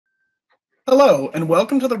Hello, and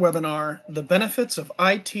welcome to the webinar, The Benefits of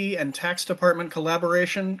IT and Tax Department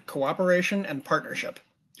Collaboration, Cooperation, and Partnership.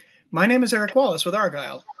 My name is Eric Wallace with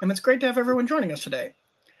Argyle, and it's great to have everyone joining us today.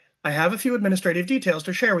 I have a few administrative details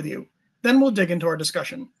to share with you, then we'll dig into our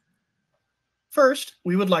discussion. First,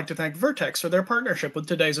 we would like to thank Vertex for their partnership with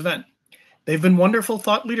today's event. They've been wonderful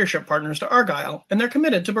thought leadership partners to Argyle, and they're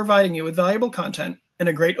committed to providing you with valuable content and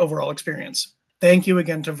a great overall experience. Thank you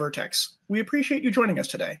again to Vertex. We appreciate you joining us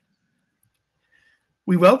today.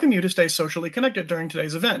 We welcome you to stay socially connected during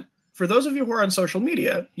today's event. For those of you who are on social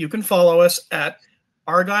media, you can follow us at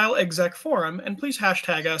Argyle Exec Forum and please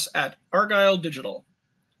hashtag us at Argyle Digital.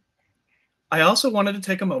 I also wanted to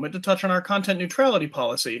take a moment to touch on our content neutrality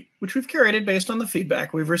policy, which we've curated based on the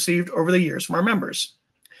feedback we've received over the years from our members.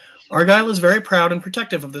 Argyle is very proud and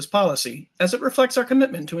protective of this policy, as it reflects our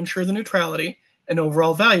commitment to ensure the neutrality and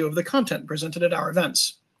overall value of the content presented at our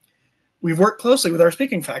events. We've worked closely with our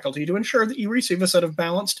speaking faculty to ensure that you receive a set of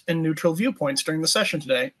balanced and neutral viewpoints during the session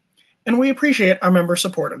today, and we appreciate our members'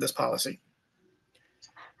 support of this policy.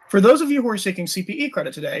 For those of you who are seeking CPE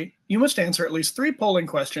credit today, you must answer at least 3 polling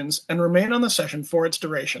questions and remain on the session for its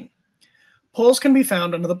duration. Polls can be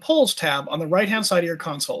found under the Polls tab on the right-hand side of your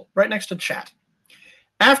console, right next to Chat.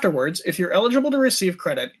 Afterwards, if you're eligible to receive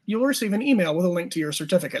credit, you'll receive an email with a link to your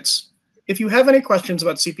certificates. If you have any questions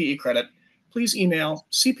about CPE credit, please email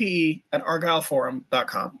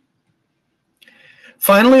cpe@argyleforum.com.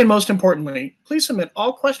 Finally, and most importantly, please submit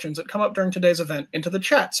all questions that come up during today's event into the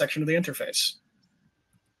chat section of the interface.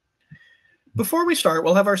 Before we start,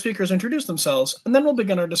 we'll have our speakers introduce themselves, and then we'll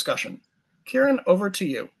begin our discussion. Kieran, over to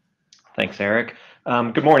you. Thanks, Eric.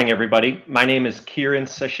 Good morning, everybody. My name is Kieran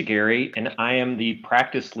Seshagiri, and I am the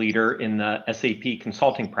practice leader in the SAP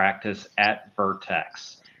consulting practice at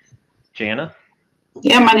Vertex. Jana?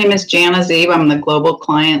 Yeah, my name is Jana Zeeb. I'm the global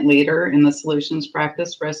client leader in the solutions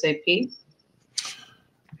practice for SAP.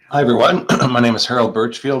 Hi, everyone. My name is Harold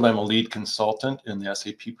Birchfield. I'm a lead consultant in the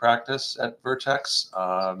SAP practice at Vertex.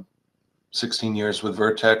 16 years with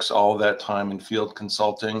Vertex, all of that time in field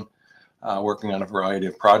consulting, working on a variety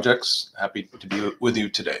of projects. Happy to be with you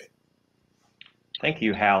today. Thank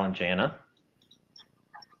you, Hal and Jana.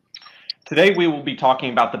 Today, we will be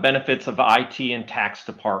talking about the benefits of IT and tax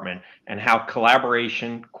department and how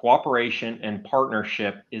collaboration, cooperation, and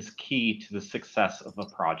partnership is key to the success of a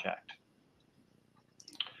project.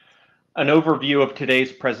 An overview of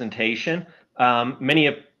today's presentation. Many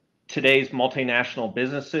of today's multinational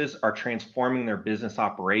businesses are transforming their business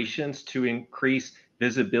operations to increase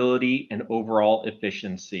visibility and overall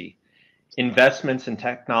efficiency. Investments in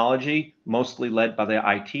technology, mostly led by the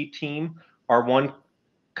IT team, are one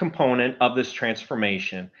component of this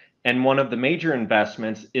transformation, and one of the major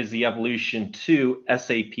investments is the evolution to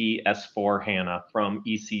SAP S/4HANA from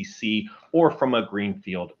ECC or from a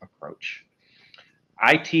greenfield approach.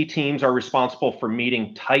 IT teams are responsible for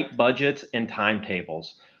meeting tight budgets and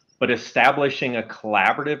timetables, but establishing a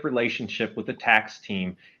collaborative relationship with the tax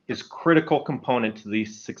team is a critical component to the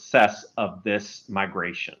success of this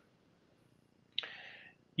migration.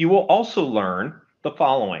 You will also learn the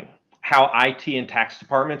following: how IT and tax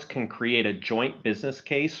departments can create a joint business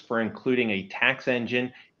case for including a tax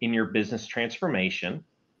engine in your business transformation,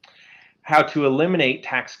 how to eliminate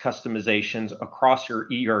tax customizations across your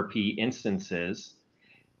ERP instances,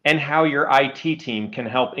 and how your IT team can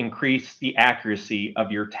help increase the accuracy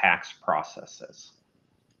of your tax processes.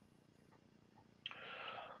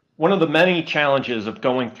 One of the many challenges of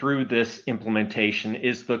going through this implementation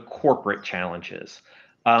is the corporate challenges.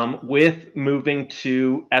 With moving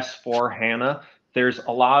to S/4HANA, there's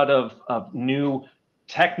a lot of new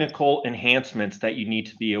technical enhancements that you need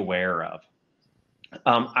to be aware of.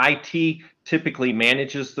 IT typically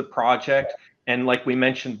manages the project, and like we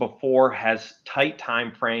mentioned before, has tight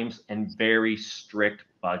time frames and very strict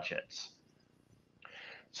budgets.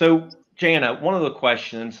 So, Jana, one of the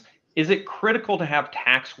questions, is it critical to have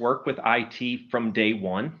tax work with IT from day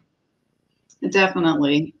one?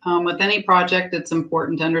 Definitely. With any project, it's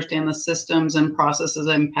important to understand the systems and processes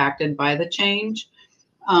impacted by the change.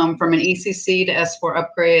 From an ECC to S4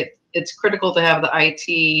 upgrade, it's critical to have the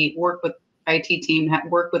IT work with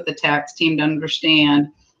the tax team to understand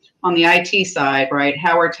on the IT side, right?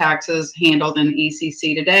 How are taxes handled in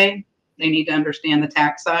ECC today? They need to understand the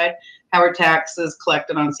tax side. How are taxes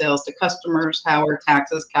collected on sales to customers? How are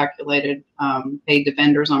taxes calculated, paid to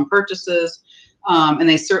vendors on purchases? And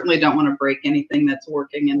they certainly don't want to break anything that's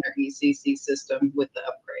working in their ECC system with the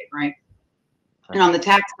upgrade, right? And on the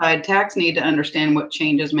tax side, tax need to understand what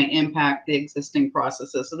changes may impact the existing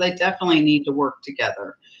processes. So they definitely need to work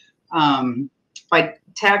together. By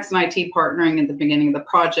tax and IT partnering at the beginning of the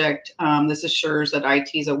project. This assures that IT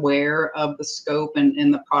is aware of the scope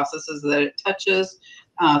and the processes that it touches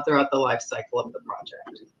throughout the life cycle of the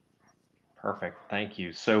project. Perfect. Thank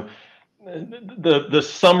you. So the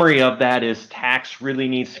summary of that is tax really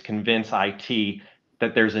needs to convince IT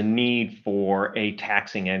that there's a need for a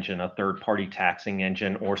taxing engine, a third-party taxing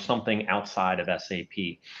engine, or something outside of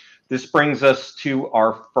SAP. This brings us to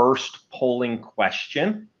our first polling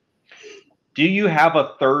question. Do you have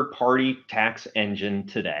a third-party tax engine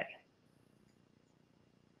today?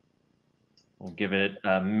 We'll give it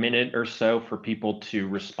a minute or so for people to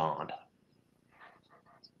respond.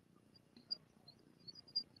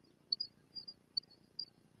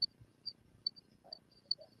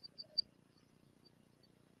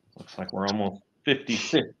 Looks like we're almost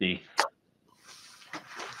 50-50.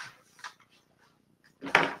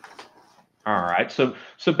 All right, so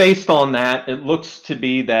based on that, it looks to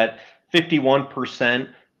be that 51%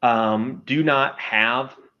 do not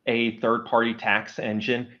have a third-party tax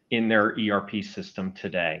engine in their ERP system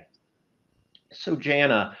today. So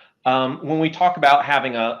Jana, when we talk about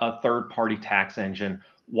having a third-party tax engine,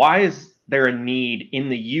 why is there a need in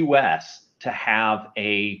the US to have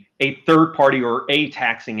a third-party or a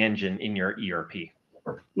taxing engine in your ERP?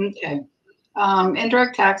 Okay.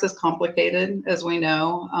 Indirect tax is complicated, as we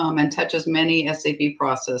know, and touches many SAP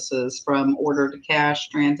processes, from order to cash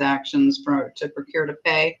transactions to procure to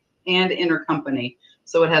pay and intercompany.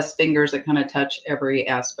 So it has fingers that kind of touch every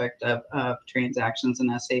aspect of transactions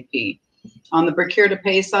in SAP. On the procure to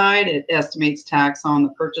pay side, it estimates tax on the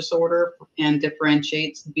purchase order and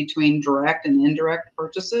differentiates between direct and indirect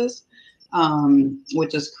purchases,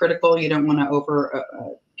 which is critical. You don't want to over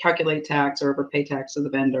calculate tax or overpay tax to the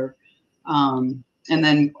vendor. And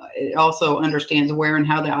then it also understands where and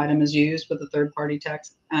how the item is used with the third-party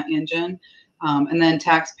tax engine. And then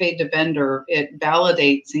tax paid to vendor, it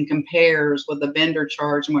validates and compares what the vendor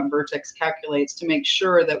charge and what Vertex calculates to make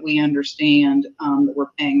sure that we understand that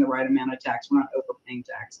we're paying the right amount of tax. We're not overpaying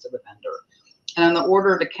tax to the vendor. And on the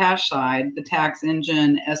order to cash side, the tax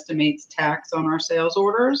engine estimates tax on our sales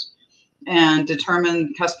orders and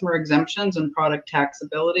determine customer exemptions and product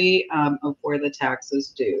taxability of where the tax is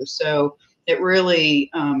due. So it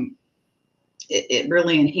really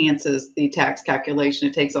enhances the tax calculation.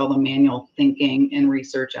 It takes all the manual thinking and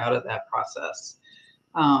research out of that process.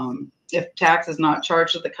 If tax is not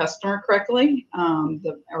charged to the customer correctly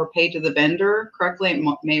or paid to the vendor correctly,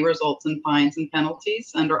 it may result in fines and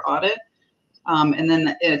penalties under audit. And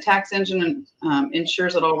then the tax engine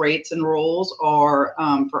ensures that all rates and rules are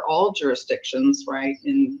for all jurisdictions, right?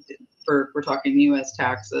 We're talking U.S.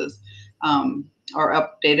 taxes, are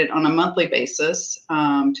updated on a monthly basis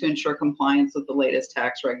to ensure compliance with the latest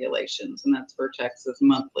tax regulations. And that's Vertex's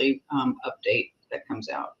monthly update that comes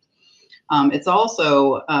out. It's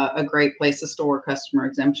also a great place to store customer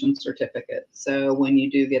exemption certificates. So when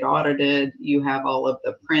you do get audited, you have all of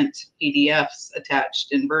the print PDFs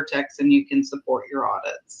attached in Vertex and you can support your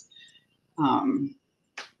audits.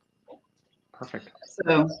 Perfect.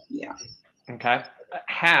 So, yeah. Okay.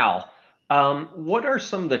 Hal, what are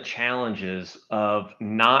some of the challenges of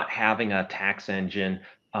not having a tax engine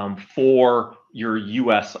for your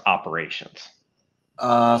U.S. operations?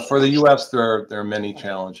 For the U.S., there are many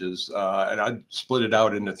challenges, and I'd split it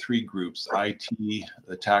out into three groups: IT,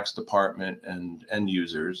 the tax department, and end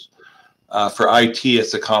users. For IT,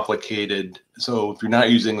 it's a complicated. So if you're not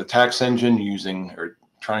using the tax engine, you're using or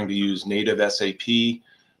trying to use native SAP,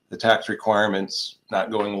 the tax requirements not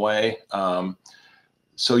going away.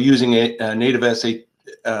 So using a native SAP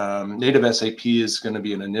is going to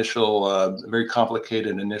be an initial, very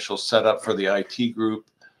complicated initial setup for the IT group.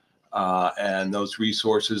 And those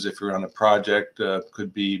resources, if you're on a project,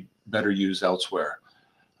 could be better used elsewhere.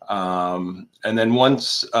 And then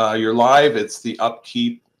once you're live, it's the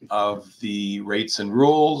upkeep of the rates and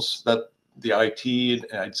rules that the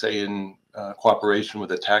IT, I'd say in cooperation with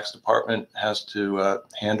the tax department, has to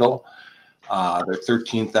handle. There are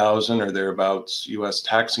 13,000 or thereabouts U.S.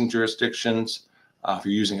 taxing jurisdictions. If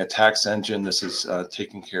you're using a tax engine, this is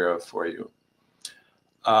taken care of for you.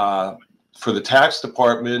 For the tax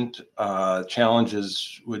department,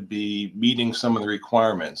 challenges would be meeting some of the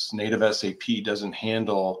requirements. Native SAP doesn't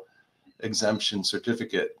handle exemption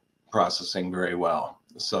certificate processing very well.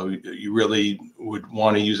 So you really would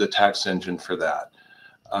want to use a tax engine for that.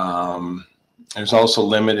 There's also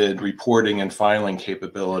limited reporting and filing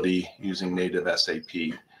capability using native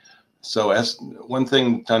SAP. So one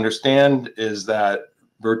thing to understand is that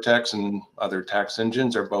Vertex and other tax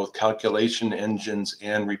engines are both calculation engines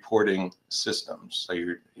and reporting systems. So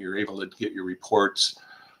you're able to get your reports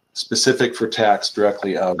specific for tax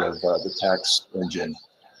directly out of the tax engine.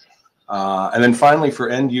 And then finally, for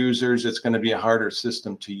end users, it's going to be a harder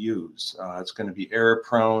system to use. It's going to be error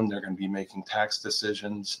prone. They're going to be making tax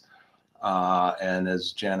decisions. And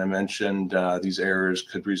as Jana mentioned, these errors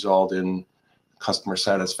could result in customer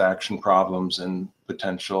satisfaction problems and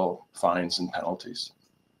potential fines and penalties.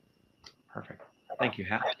 Perfect. Thank you,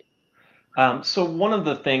 Hal. So one of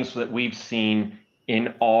the things that we've seen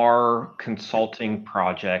in our consulting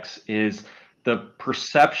projects is the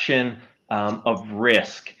perception of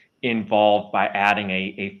risk involved by adding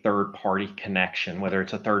a third-party connection, whether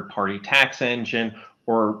it's a third-party tax engine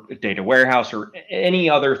or a data warehouse or any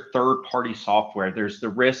other third-party software. There's the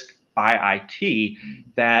risk by IT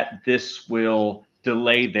that this will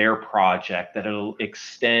delay their project, that it'll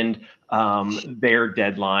extend their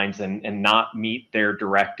deadlines and not meet their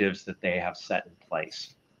directives that they have set in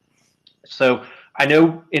place. So I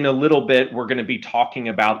know in a little bit, we're going to be talking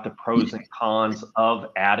about the pros and cons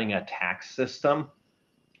of adding a tax system.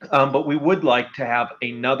 But we would like to have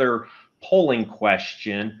another polling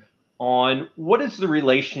question on what is the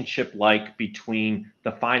relationship like between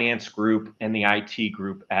the finance group and the IT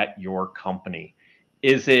group at your company?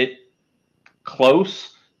 Is it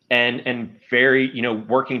close and very,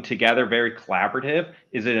 working together, very collaborative?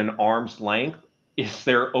 Is it an arm's length? Is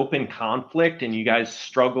there open conflict and you guys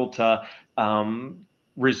struggle to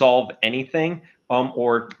resolve anything,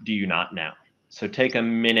 or do you not know? So take a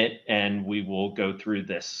minute and we will go through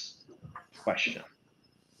this question.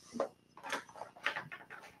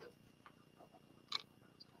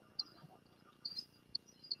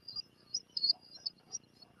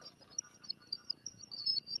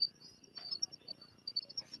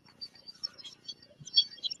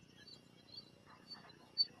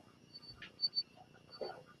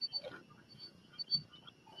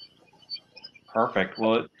 Perfect.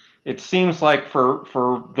 Well, it seems like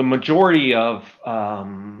for the majority of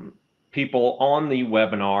people on the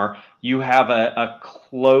webinar, you have a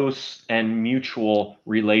close and mutual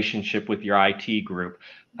relationship with your IT group.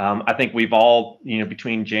 I think we've all,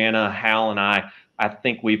 between Jana, Hal, and I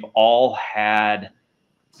think we've all had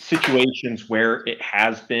situations where it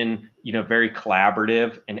has been, very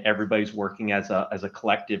collaborative and everybody's working as a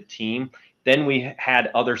collective team. Then we had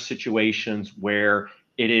other situations where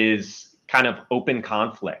it is kind of open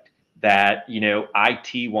conflict that,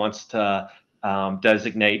 IT wants to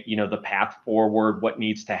designate, the path forward, what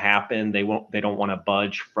needs to happen. They don't want to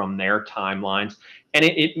budge from their timelines. And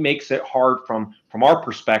it makes it hard from our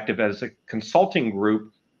perspective as a consulting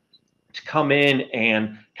group to come in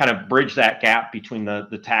and kind of bridge that gap between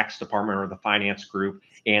the tax department or the finance group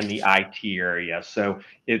and the IT area. So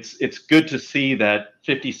it's good to see that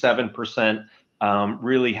 57%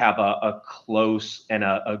 really have a close and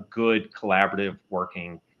a good collaborative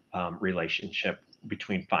working relationship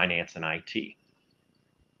between finance and IT.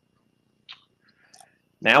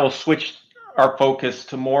 Now we'll switch our focus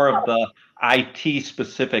to more of the IT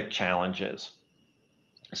specific challenges.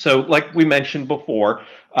 So like we mentioned before,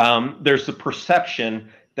 there's the perception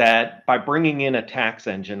that by bringing in a tax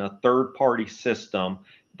engine, a third-party system,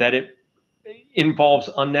 that it involves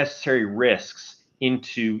unnecessary risks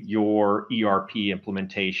into your ERP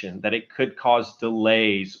implementation, that it could cause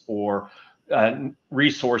delays or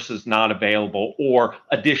resources not available or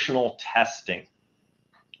additional testing.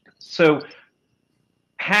 So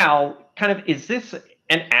Hal, kind of, is this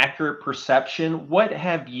an accurate perception? What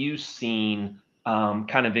have you seen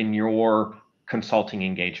kind of in your consulting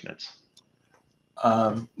engagements?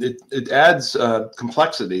 It adds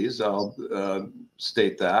complexities, I'll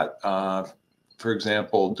state that. For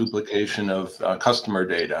example, duplication of customer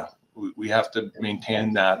data. We have to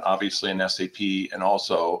maintain that obviously in SAP and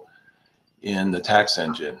also in the tax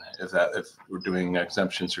engine if we're doing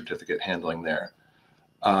exemption certificate handling there.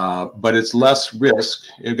 But it's less risk.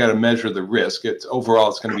 You've got to measure the risk. Overall,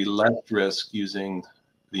 it's going to be less risk using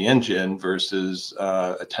the engine versus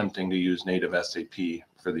attempting to use native SAP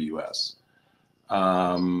for the US.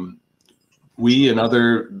 We and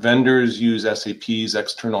other vendors use SAP's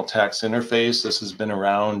external tax interface. This has been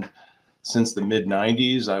around since the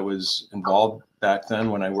mid-90s. I was involved back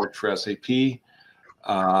then when I worked for SAP.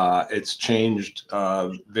 It's changed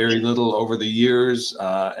very little over the years,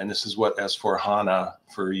 and this is what S/4HANA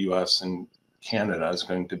for US and Canada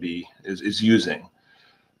is using.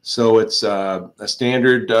 So it's a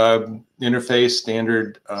standard interface,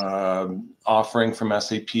 standard offering from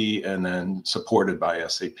SAP, and then supported by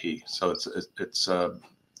SAP. So it's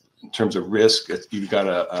in terms of risk, you've got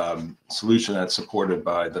a solution that's supported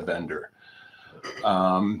by the vendor.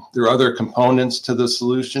 There are other components to the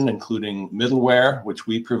solution, including middleware, which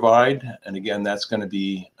we provide. And again, that's going to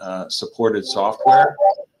be supported software.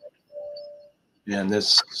 And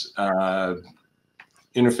this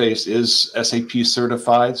interface is SAP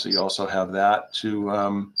certified, so you also have that to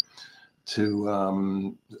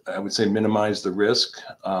I would say minimize the risk.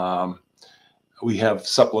 We have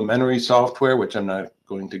supplementary software, which I'm not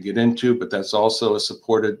going to get into, but that's also a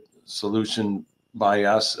supported solution by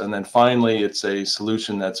us. And then finally, it's a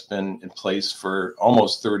solution that's been in place for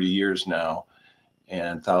almost 30 years now,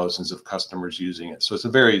 and thousands of customers using it. So it's a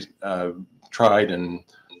very tried and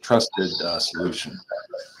trusted solution.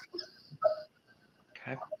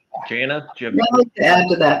 Okay. Jana, do you have... I'd like to add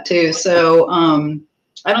to that too. So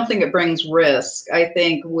I don't think it brings risk. I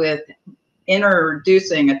think with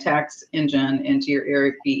introducing a tax engine into your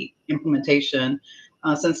ERP implementation,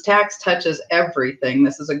 since tax touches everything,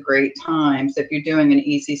 this is a great time. So if you're doing an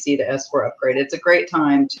ECC to S4 upgrade, it's a great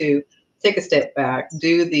time to take a step back,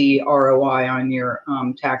 do the ROI on your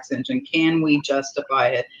tax engine. Can we justify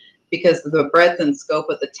it? Because the breadth and scope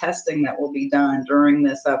of the testing that will be done during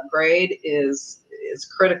this upgrade is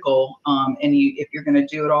critical. And if you're going to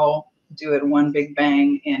do it all, do it one big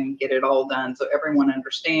bang and get it all done so everyone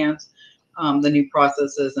understands the new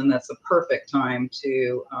processes, and that's a perfect time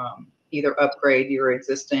to either upgrade your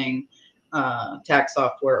existing tax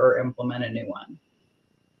software or implement a new one.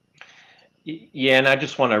 Yeah, and I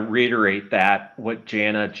just want to reiterate that what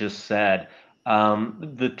Jana just said,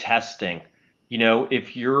 the testing. You know,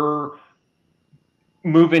 if you're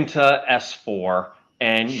moving to S4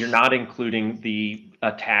 and you're not including the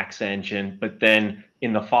tax engine, but then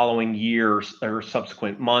in the following years or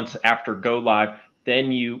subsequent months after go live,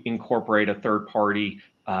 then you incorporate a third-party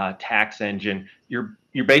tax engine, you're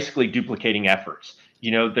basically duplicating efforts.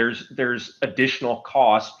 You know, there's additional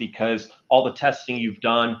costs because all the testing you've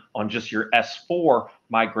done on just your S4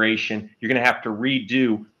 migration, you're going to have to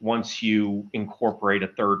redo once you incorporate a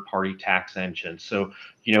third-party tax engine. So,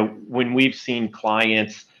 you know, when we've seen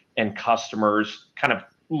clients and customers kind of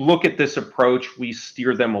look at this approach, we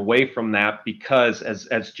steer them away from that because,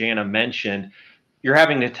 as Jana mentioned, you're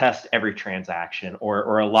having to test every transaction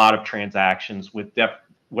or a lot of transactions with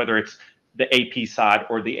whether it's the AP side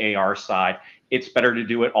or the AR side. It's better to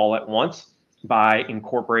do it all at once by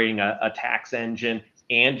incorporating a tax engine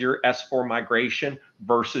and your S4 migration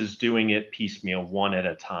versus doing it piecemeal, one at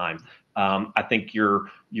a time. I think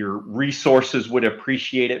your resources would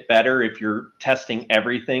appreciate it better if you're testing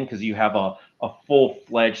everything because you have a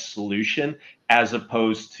full-fledged solution as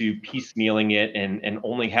opposed to piecemealing it and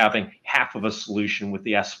only having half of a solution with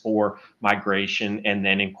the S4 migration and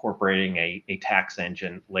then incorporating a tax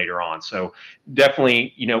engine later on. So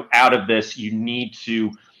definitely, you know, out of this, you need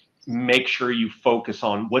to make sure you focus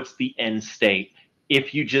on what's the end state.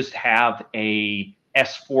 If you just have a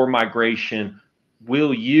S4 migration,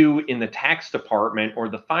 will you in the tax department or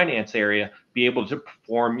the finance area be able to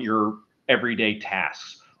perform your everyday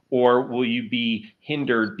tasks? Or will you be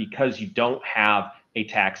hindered because you don't have a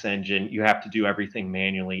tax engine? You have to do everything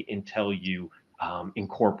manually until you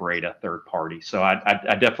incorporate a third party. So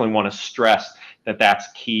I definitely want to stress that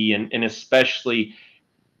that's key. And especially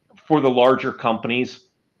for the larger companies,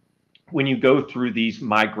 when you go through these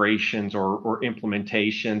migrations or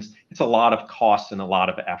implementations, it's a lot of cost and a lot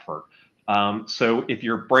of effort. So if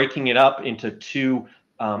you're breaking it up into two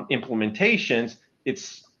implementations,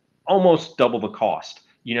 it's almost double the cost,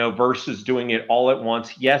 you know, versus doing it all at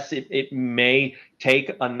once. Yes, it may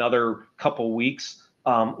take another couple weeks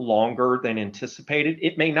longer than anticipated.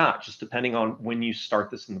 It may not, just depending on when you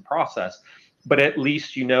start this in the process. But at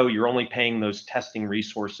least you know you're only paying those testing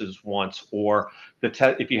resources once, or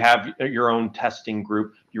if you have your own testing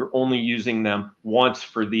group, you're only using them once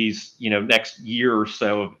for these, you know, next year or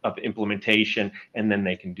so of implementation, and then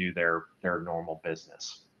they can do their normal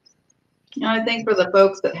business. And I think for the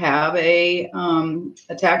folks that have a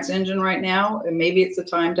tax engine right now, maybe it's the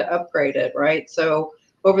time to upgrade it, right? So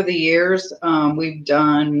over the years, we've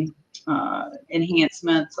done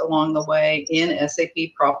enhancements along the way in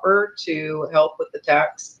SAP proper to help with the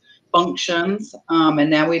tax functions. And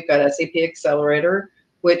now we've got SAP Accelerator,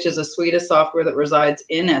 which is a suite of software that resides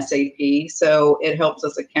in SAP. So it helps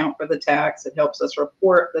us account for the tax. It helps us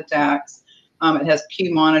report the tax. It has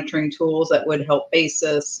Q monitoring tools that would help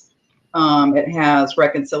basis. It has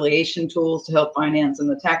reconciliation tools to help finance and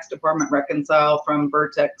the tax department reconcile from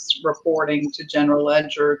Vertex reporting to general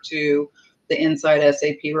ledger to the inside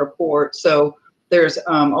SAP report. So there's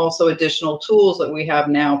also additional tools that we have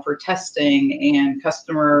now for testing and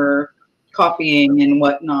customer copying and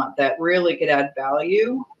whatnot that really could add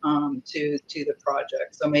value to the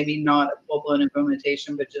project. So maybe not a full-blown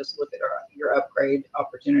implementation, but just look at your upgrade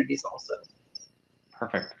opportunities also.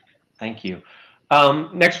 Perfect. Thank you.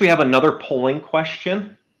 Next, we have another polling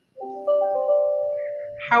question.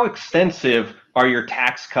 how extensive are your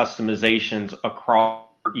tax customizations across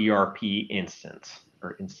your ERP instance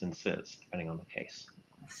or instances, depending on the case?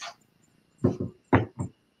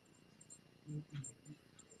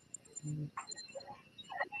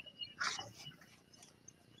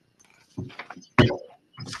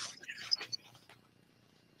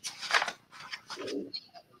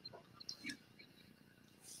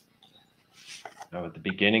 Now, at the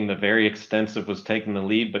beginning, the very extensive was taking the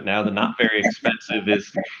lead, but now the not very expensive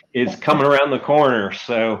is coming around the corner.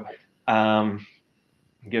 So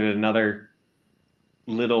give it another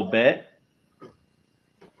little bit.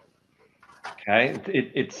 Okay,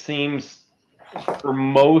 it seems for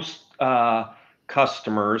most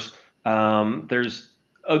customers, there's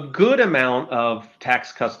a good amount of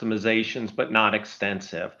tax customizations, but not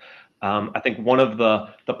extensive. I think one of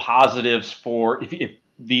the positives for if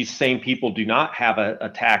these same people do not have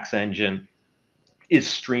a tax engine is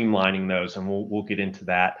streamlining those, and we'll get into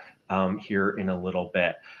that here in a little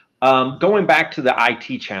bit. Going back to the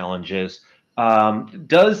IT challenges,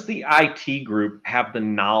 does the IT group have the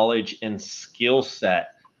knowledge and skill set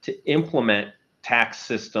to implement tax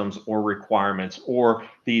systems or requirements or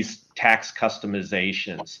these tax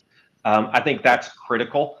customizations? I think that's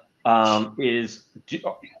critical. Are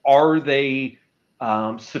they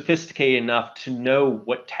sophisticated enough to know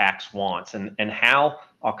what tax wants, and how?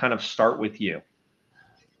 I'll kind of start with you.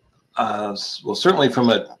 Well, certainly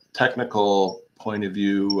from a technical point of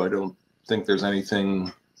view, I don't think there's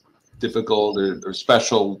anything difficult or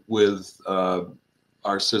special with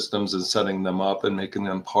our systems and setting them up and making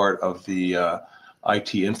them part of the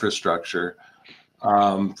IT infrastructure.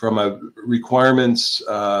 From a requirements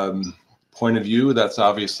point of view, that's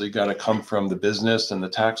obviously got to come from the business and the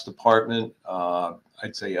tax department.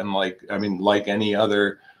 I'd say like any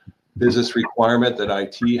other business requirement that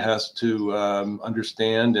IT has to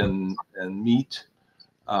understand and meet.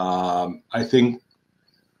 I think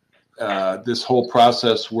this whole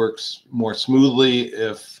process works more smoothly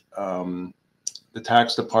if the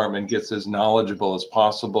tax department gets as knowledgeable as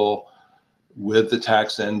possible with the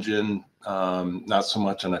tax engine, not so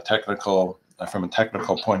much on a technical, from a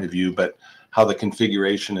technical point of view, but how the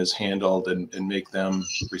configuration is handled and make them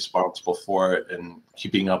responsible for it and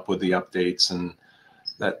keeping up with the updates and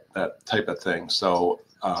that type of thing. So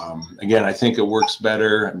again, I think it works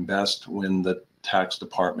better and best when the tax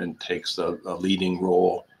department takes a leading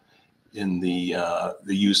role in the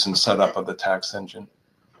use and setup of the tax engine.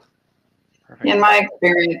 Perfect. In my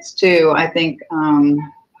experience too, I think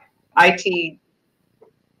IT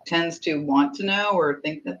tends to want to know or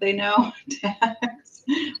think that they know tax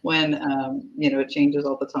when it changes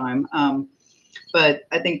all the time. But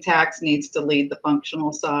I think tax needs to lead the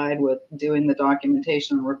functional side with doing the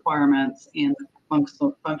documentation requirements and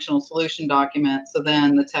the functional solution document. So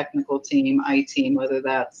then the technical team, IT, whether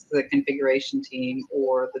that's the configuration team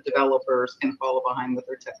or the developers, can follow behind with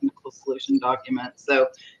their technical solution documents. So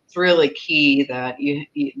it's really key that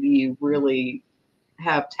you really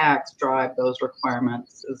have tax drive those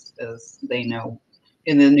requirements as they know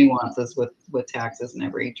in the nuances with taxes in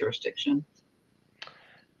every jurisdiction.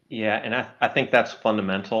 Yeah, and I think that's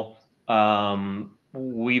fundamental.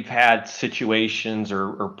 We've had situations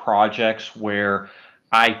or projects where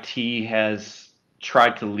IT has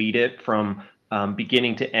tried to lead it from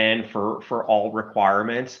beginning to end for all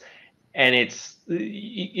requirements. And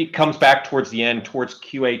it comes back towards the end, towards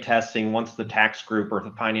QA testing, once the tax group or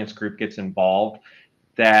the finance group gets involved,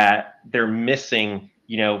 that they're missing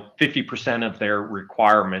 50% of their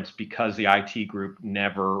requirements because the IT group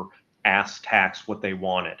never asked tax what they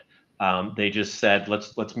wanted. They just said,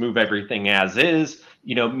 let's move everything as is,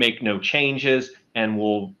 make no changes, and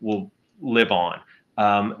we'll live on.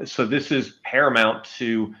 So this is paramount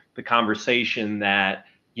to the conversation that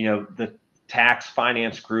the tax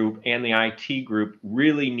finance group and the IT group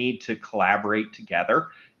really need to collaborate together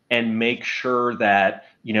and make sure that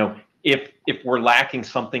if we're lacking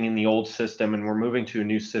something in the old system and we're moving to a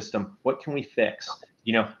new system, what can we fix?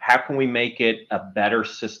 How can we make it a better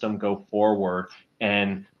system go forward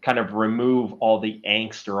and kind of remove all the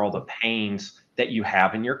angst or all the pains that you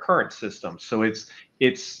have in your current system? So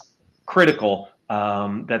it's critical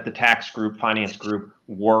that the tax group, finance group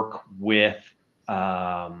work with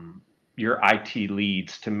your IT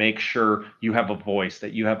leads to make sure you have a voice,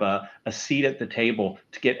 that you have a seat at the table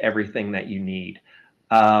to get everything that you need.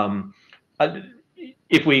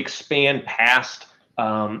 If we expand past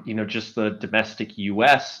just the domestic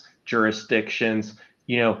U.S. jurisdictions,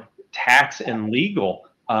 tax and legal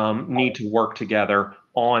need to work together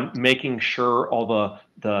on making sure all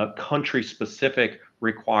the country-specific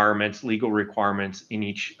requirements, legal requirements in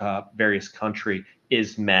each various country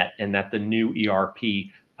is met, and that the new ERP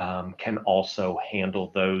can also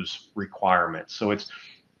handle those requirements. So it's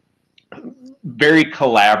very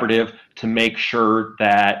collaborative to make sure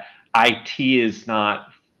that IT is not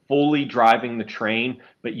fully driving the train,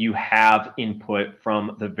 but you have input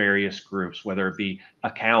from the various groups, whether it be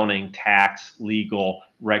accounting, tax, legal,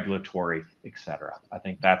 regulatory, etc. I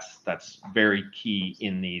think that's very key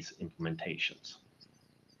in these implementations.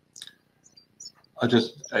 I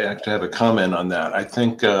actually have a comment on that. I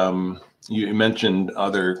think you mentioned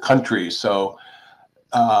other countries. So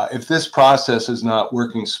if this process is not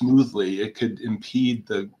working smoothly, it could impede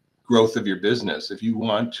the growth of your business. If you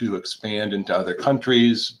want to expand into other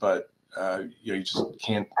countries, but you just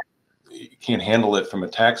can't handle it from a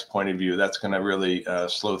tax point of view, that's going to really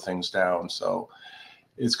slow things down. So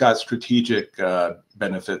it's got strategic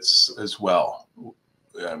benefits as well.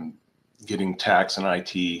 Getting tax and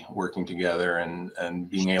IT working together and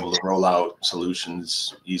being able to roll out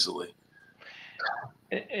solutions easily.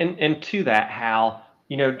 And to that, Hal,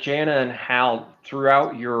 Jana and Hal,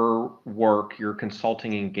 throughout your work, your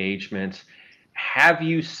consulting engagements, have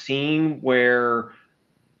you seen where,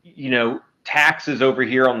 tax is over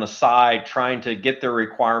here on the side trying to get their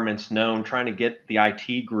requirements known, trying to get the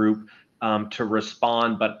IT group to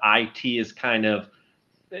respond, but IT is kind of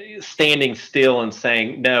standing still and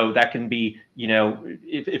saying, no, that can be,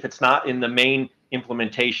 if it's not in the main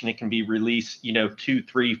implementation, it can be released, 2,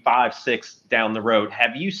 3, 5, 6 down the road.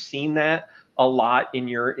 Have you seen that a lot in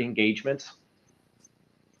your engagements?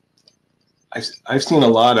 I've seen a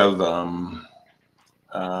lot of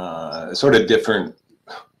sort of different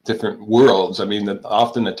worlds. I mean,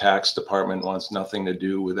 often the tax department wants nothing to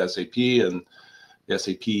do with SAP, and the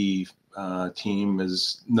SAP team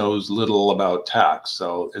knows little about tax.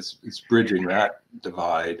 So it's bridging that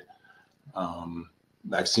divide.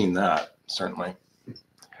 I've seen that, certainly.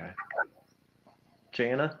 Okay.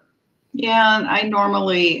 Jana? Yeah, I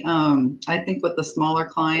normally, I think with the smaller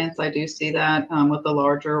clients, I do see that. With the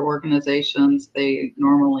larger organizations, they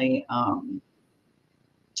normally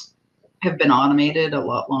have been automated a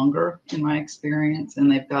lot longer, in my experience,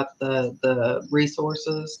 and they've got the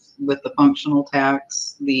resources with the functional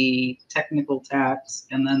tax, the technical tax,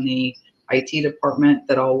 and then the IT department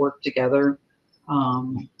that all work together.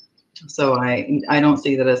 So I don't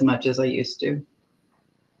see that as much as I used to.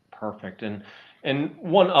 Perfect. And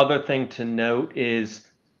one other thing to note is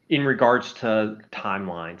in regards to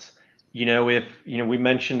timelines. If we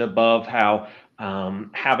mentioned above how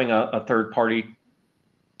having a third-party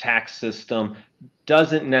tax system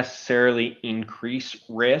doesn't necessarily increase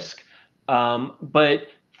risk, but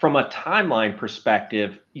from a timeline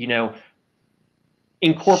perspective,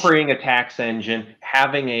 incorporating a tax engine,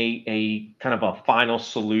 having a kind of a final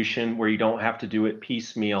solution where you don't have to do it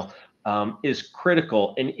piecemeal is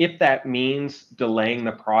critical. And if that means delaying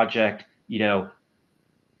the project, a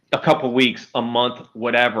couple weeks, a month,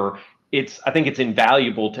 whatever, I think it's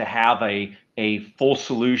invaluable to have a full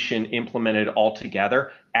solution implemented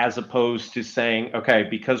altogether, as opposed to saying, okay,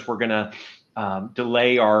 because we're going to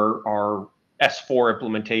delay our S4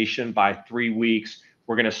 implementation by 3 weeks,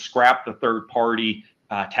 we're going to scrap the third-party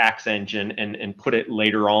tax engine and put it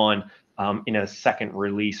later on in a second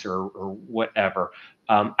release or whatever.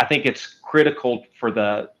 I think it's critical for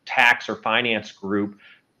the tax or finance group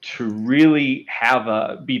to really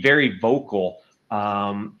be very vocal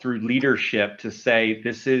through leadership to say,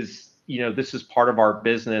 this is part of our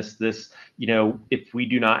business. This, if we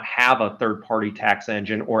do not have a third-party tax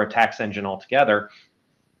engine or a tax engine altogether,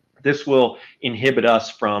 this will inhibit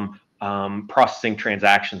us from processing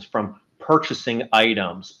transactions, from purchasing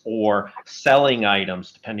items or selling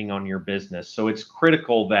items, depending on your business. So it's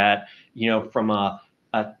critical that, from a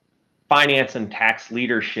finance and tax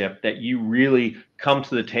leadership, that you really come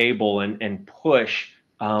to the table and push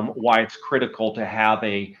why it's critical to have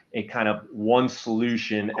a kind of one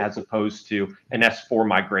solution as opposed to an S4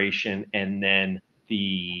 migration and then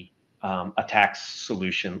a tax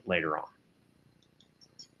solution later on.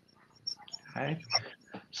 Okay.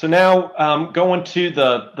 So now going to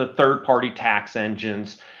the third-party tax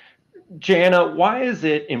engines. Jana, why is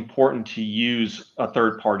it important to use a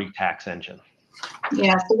third-party tax engine?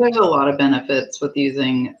 Yeah, so there's a lot of benefits with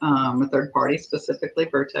using a third party, specifically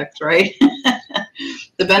Vertex, right?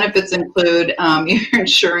 The benefits include you're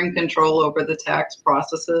ensuring control over the tax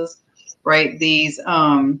processes, right? These,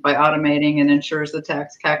 by automating, it ensures the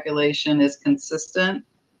tax calculation is consistent,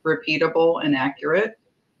 repeatable, and accurate,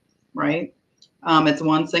 right? It's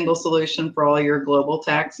one single solution for all your global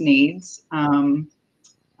tax needs.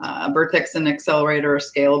 Vertex and Accelerator are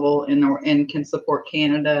scalable and can support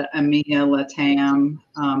Canada, EMEA, LATAM,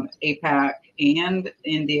 APAC, and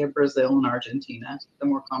India, Brazil, and Argentina, the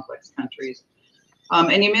more complex countries.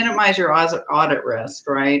 And you minimize your audit risk,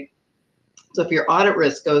 right? So if your audit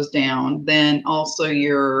risk goes down, then also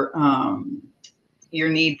your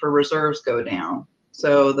need for reserves go down.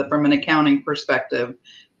 So from an accounting perspective,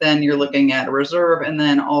 then you're looking at a reserve, and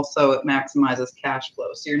then also it maximizes cash flow.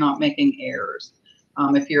 So you're not making errors.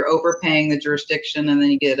 If you're overpaying the jurisdiction and then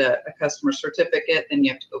you get a customer certificate, then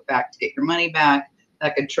you have to go back to get your money back.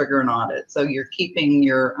 That could trigger an audit. So you're keeping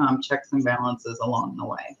your checks and balances along the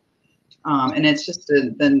way. And it's just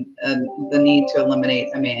the need to eliminate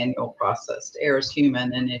a manual process. Error is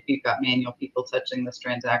human, and if you've got manual people touching this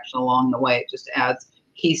transaction along the way, it just adds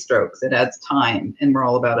keystrokes, it adds time, and we're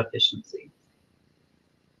all about efficiency.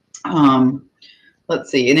 Let's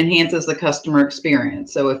see, it enhances the customer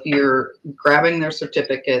experience. So if you're grabbing their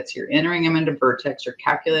certificates, you're entering them into Vertex, you're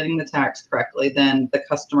calculating the tax correctly, then the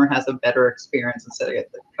customer has a better experience. Instead of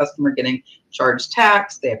the customer getting charged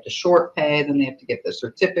tax, they have to short pay, then they have to get the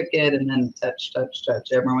certificate, and then touch.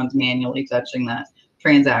 Everyone's manually touching that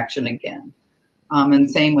transaction again. And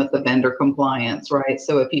same with the vendor compliance, right?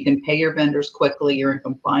 So if you can pay your vendors quickly, you're in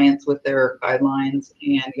compliance with their guidelines,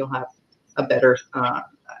 and you'll have a better,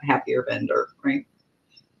 happier vendor, right?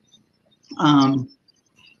 And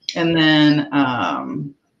then I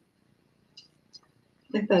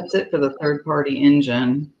think that's it for the third-party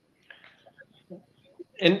engine.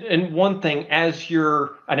 And one thing, I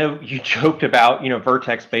know you joked about,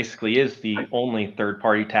 Vertex basically is the only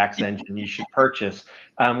third-party tax engine you should purchase,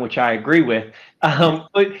 which I agree with.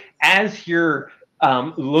 But as you're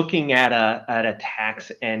looking at a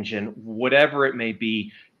tax engine, whatever it may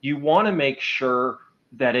be, you want to make sure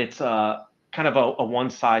that it's kind of a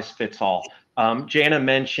one-size-fits-all. Jana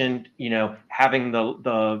mentioned, having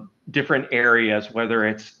the different areas, whether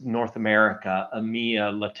it's North America,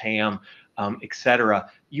 EMEA, LATAM, et cetera.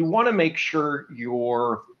 You want to make sure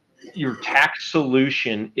your tax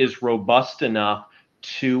solution is robust enough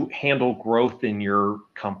to handle growth in your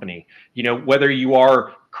company. Whether you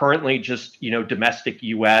are currently just, domestic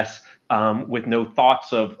US with no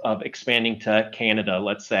thoughts of expanding to Canada,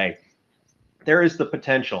 let's say, there is the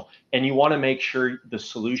potential, and you want to make sure the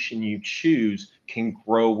solution you choose can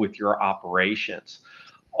grow with your operations.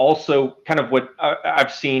 Also, kind of what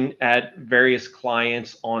I've seen at various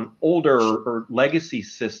clients on older or legacy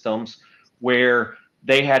systems where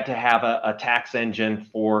they had to have a tax engine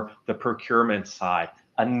for the procurement side,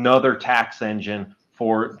 another tax engine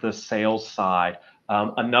for the sales side,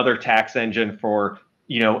 another tax engine for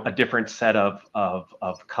a different set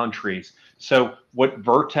of countries. So what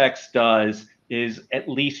Vertex does is at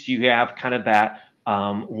least you have kind of that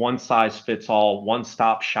one size fits all,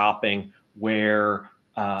 one-stop shopping where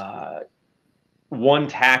one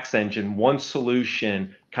tax engine, one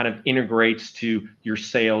solution kind of integrates to your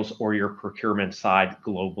sales or your procurement side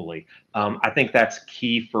globally. I think that's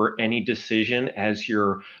key for any decision as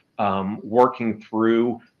you're working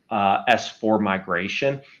through S4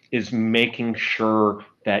 migration, is making sure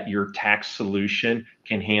that your tax solution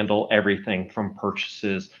can handle everything from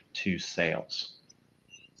purchases to sales.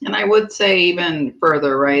 And I would say even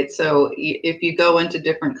further, right? So if you go into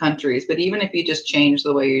different countries, but even if you just change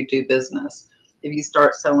the way you do business, if you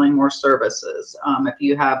start selling more services, if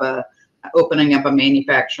you have opening up a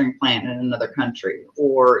manufacturing plant in another country,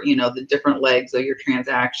 or the different legs of your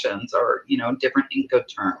transactions, or different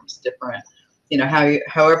Incoterms, different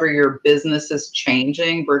however your business is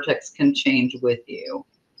changing, Vertex can change with you.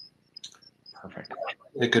 Perfect.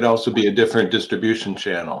 It could also be a different distribution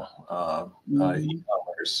channel,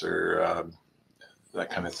 e-commerce or that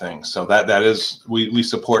kind of thing. So that is, we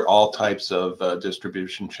support all types of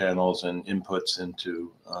distribution channels and inputs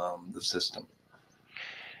into the system.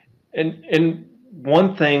 And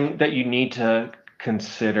one thing that you need to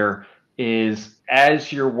consider is,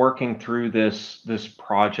 as you're working through this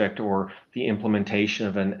project or the implementation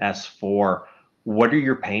of an S4, what are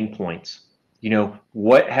your pain points?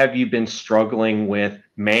 What have you been struggling with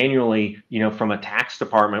manually, from a tax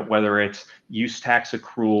department, whether it's use tax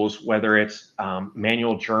accruals, whether it's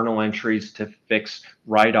manual journal entries to fix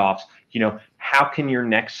write-offs? How can your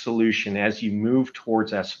next solution, as you move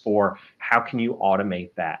towards S4, how can you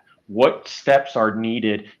automate that? What steps are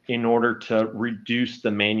needed in order to reduce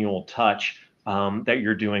the manual touch that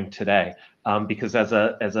you're doing today? Because as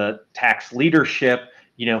a tax leadership,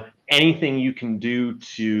 anything you can do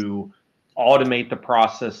to automate the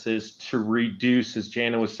processes, to reduce, as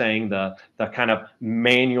Jana was saying, the kind of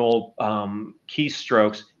manual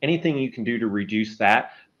keystrokes, anything you can do to reduce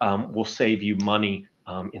that will save you money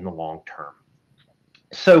in the long term.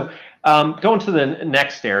 So going to the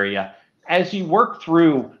next area, as you work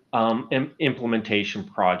through implementation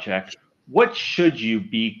project, what should you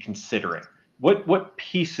be considering? What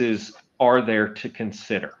pieces are there to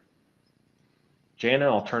consider? Jana,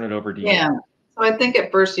 I'll turn it over to you. Yeah. So I think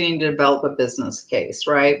at first you need to develop a business case,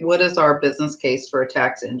 right? What is our business case for a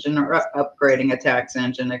tax engine or upgrading a tax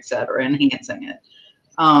engine, et cetera, enhancing it?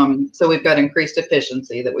 So we've got increased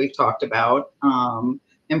efficiency that we've talked about,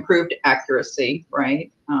 improved accuracy,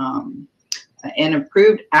 right? And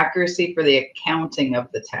improved accuracy for the accounting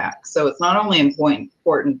of the tax. So it's not only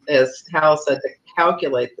important, as Hal said, to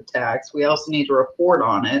calculate the tax, we also need to report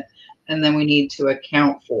on it, and then we need to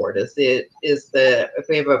account for it. If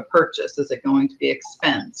we have a purchase, is it going to be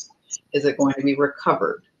expensed? Is it going to be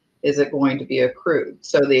recovered? Is it going to be accrued?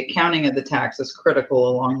 So the accounting of the tax is critical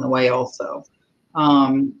along the way also.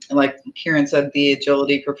 Like Kieran said, the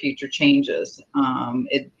agility for future changes.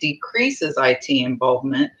 It decreases IT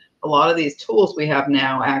involvement. A lot of these tools we have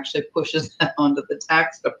now actually pushes that onto the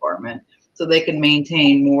tax department so they can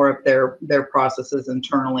maintain more of their processes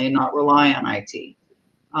internally and not rely on IT.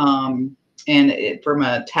 From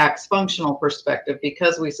a tax functional perspective,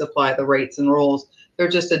 because we supply the rates and rules,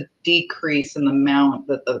 there's just a decrease in the amount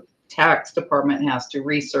that the tax department has to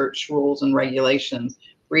research rules and regulations,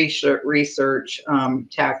 research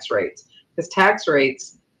tax rates, because tax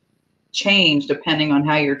rates change depending on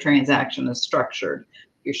how your transaction is structured.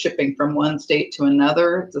 You're shipping from one state to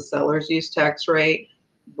another, it's a seller's use tax rate.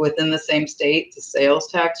 Within the same state, it's a sales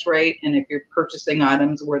tax rate. And if you're purchasing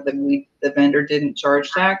items where the vendor didn't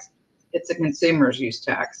charge tax, it's a consumer's use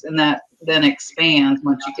tax. And that then expands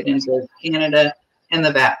once you get into Canada and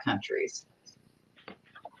the VAT countries.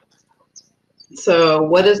 So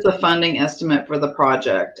what is the funding estimate for the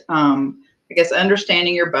project? I guess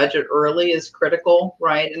understanding your budget early is critical,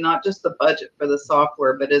 right? And not just the budget for the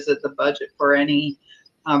software, but is it the budget for any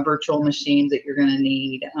virtual machines that you're going to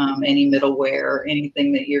need, any middleware,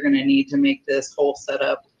 anything that you're going to need to make this whole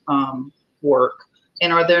setup work?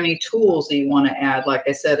 And are there any tools that you want to add? Like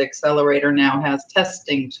I said, Accelerator now has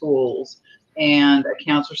testing tools and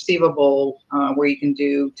accounts receivable where you can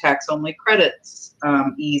do tax-only credits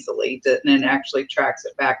easily, and it actually tracks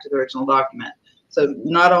it back to the original document. So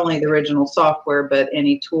not only the original software, but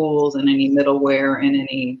any tools and any middleware and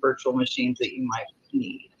any virtual machines that you might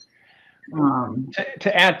need.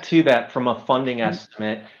 To add to that, from a funding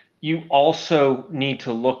estimate, you also need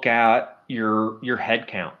to look at your head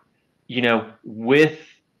count. With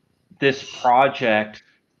this project,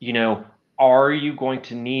 are you going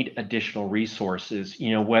to need additional resources?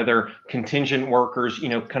 Whether contingent workers,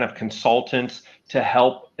 kind of consultants to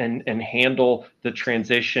help and handle the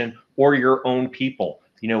transition, or your own people.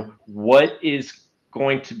 What is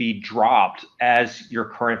going to be dropped as your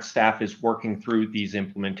current staff is working through these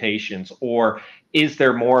implementations? Or is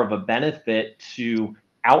there more of a benefit to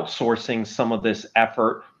outsourcing some of this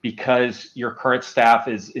effort because your current staff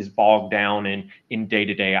is bogged down in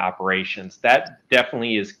day-to-day operations? That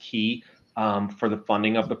definitely is key for the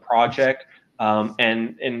funding of the project,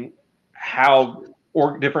 and how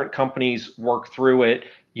different companies work through it.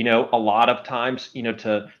 A lot of times,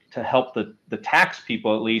 to help the tax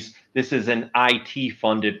people, at least, this is an IT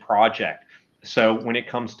funded project. So when it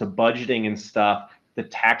comes to budgeting and stuff, the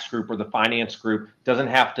tax group or the finance group doesn't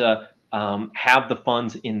have to have the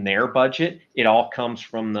funds in their budget. It all comes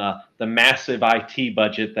from the massive IT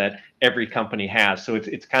budget that every company has. So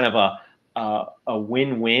it's kind of a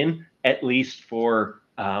win-win, at least for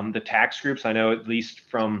the tax groups. I know, at least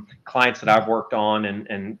from clients that I've worked on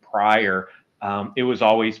and prior, it was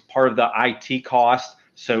always part of the IT cost.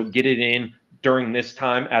 So get it in during this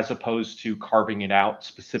time, as opposed to carving it out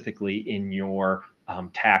specifically in your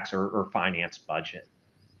tax or finance budget.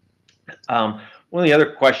 One of the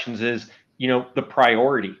other questions is, the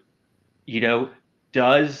priority.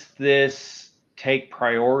 Does this take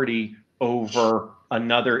priority over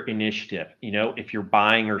another initiative? If you're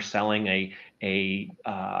buying or selling a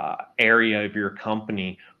area of your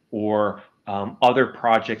company, or other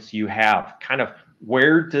projects you have, kind of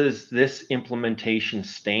where does this implementation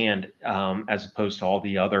stand as opposed to all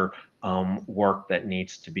the other work that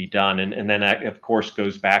needs to be done? And then that, of course,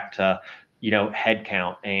 goes back to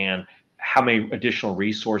headcount and how many additional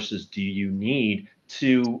resources do you need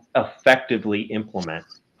to effectively implement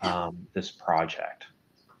this project.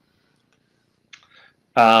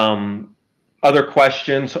 Other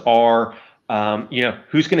questions are,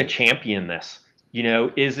 who's going to champion this?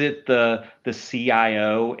 Is it the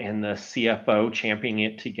CIO and the CFO championing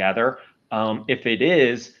it together? If it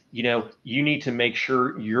is, you need to make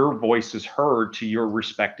sure your voice is heard to your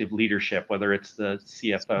respective leadership, whether it's the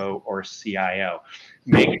CFO or CIO.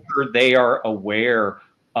 Make sure they are aware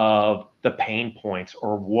of the pain points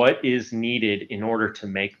or what is needed in order to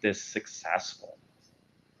make this successful.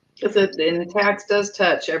 And tax does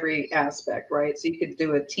touch every aspect, right? So you could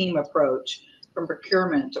do a team approach from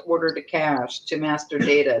procurement to order to cash to master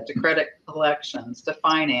data to credit collections to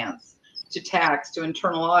finance to tax to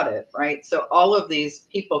internal audit, right? So all of these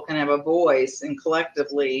people can have a voice and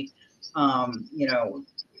collectively,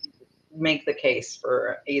 make the case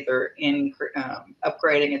for either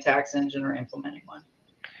upgrading a tax engine or implementing one.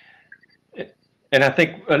 And I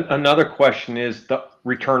think another question is the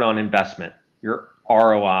return on investment, your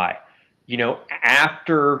ROI.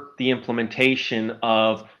 After the implementation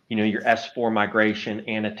of, your S4 migration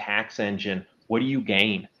and a tax engine, what do you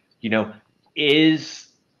gain? Is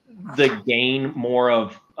the gain more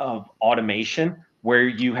of automation where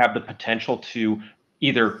you have the potential to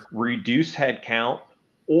either reduce headcount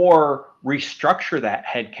or restructure that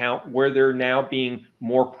headcount where they're now being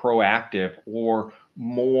more proactive or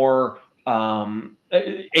more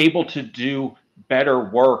able to do better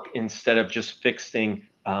work instead of just fixing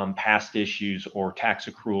past issues or tax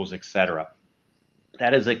accruals, etc.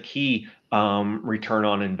 That is a key return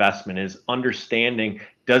on investment, is understanding,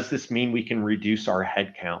 does this mean we can reduce our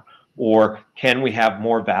headcount, or can we have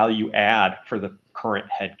more value add for the current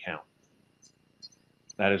headcount?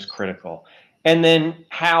 That is critical. And then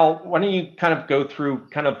why don't you kind of go through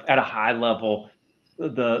kind of at a high level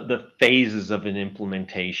the phases of an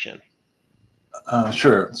implementation?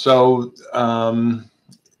 Sure. So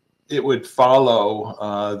it would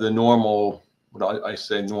follow the normal,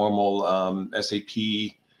 normal SAP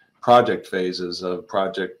project phases of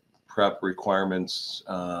project prep, requirements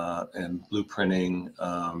and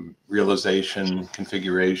blueprinting, realization,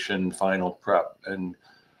 configuration, final prep, and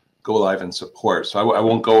go live and support. So I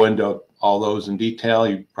won't go into all those in detail.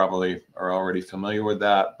 You probably are already familiar with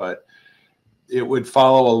that, but it would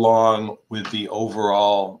follow along with the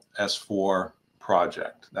overall S4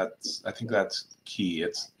 project. I think that's key.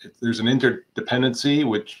 There's an interdependency,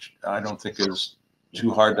 which I don't think is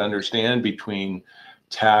too hard to understand, between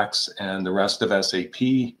tax and the rest of SAP.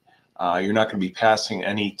 You're not going to be passing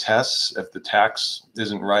any tests if the tax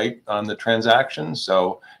isn't right on the transaction.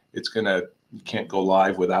 So you can't go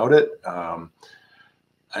live without it.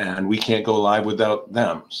 And we can't go live without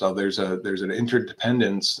them. So there's an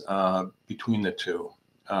interdependence between the two.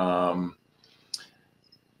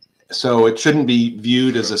 So it shouldn't be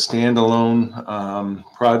viewed as a standalone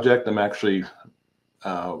project. I'm actually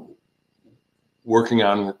working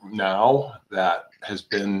on now that has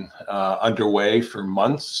been underway for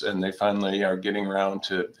months, and they finally are getting around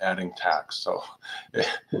to adding tax. So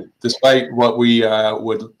despite what we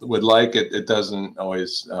would like, it doesn't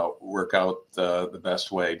always work out the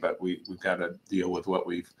best way, but we've got to deal with what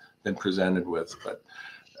we've been presented with.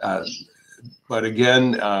 But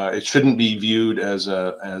again, it shouldn't be viewed as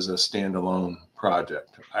a standalone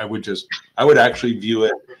project. I would actually view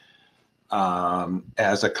it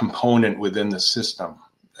as a component within the system,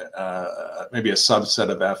 maybe a subset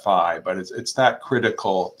of FI, but it's that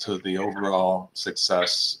critical to the overall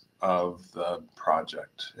success of the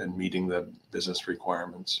project and meeting the business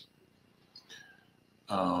requirements.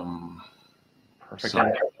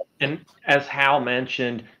 Perfect. And as Hal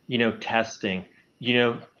mentioned, testing,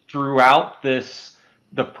 throughout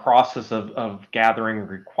the process of gathering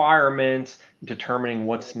requirements, determining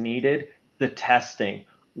what's needed, the testing,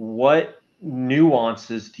 what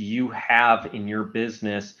nuances do you have in your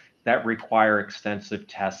business that require extensive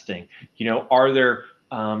testing? Are there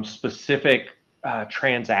specific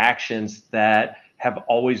transactions that have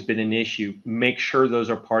always been an issue? Make sure those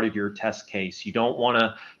are part of your test case. You don't want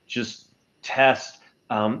to just test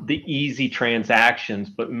the easy transactions,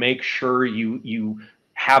 but make sure you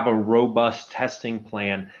have a robust testing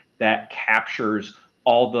plan that captures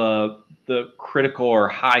all the critical or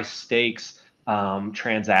high stakes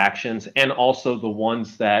transactions, and also the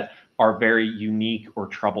ones that are very unique or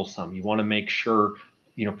troublesome. You want to make sure,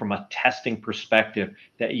 from a testing perspective,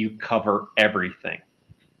 that you cover everything.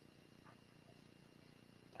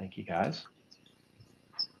 Thank you, guys.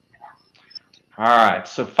 All right,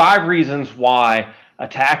 so 5 reasons why a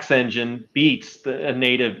tax engine beats a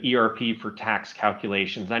native ERP for tax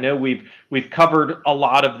calculations. I know we've covered a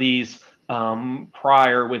lot of these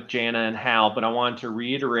prior with Jana and Hal, but I wanted to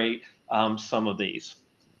reiterate some of these.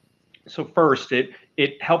 So first,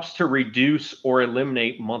 it helps to reduce or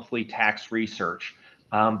eliminate monthly tax research.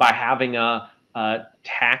 By having a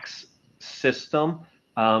tax system,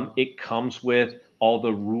 it comes with all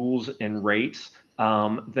the rules and rates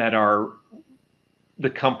that are the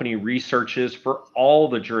company researches for all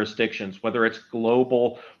the jurisdictions, whether it's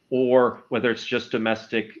global or whether it's just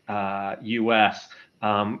domestic U.S.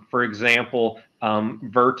 For example,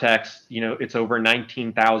 Vertex, it's over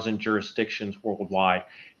 19,000 jurisdictions worldwide.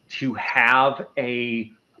 To have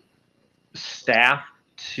a staff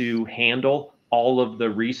to handle all of the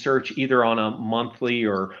research, either on a monthly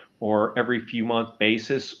or every few month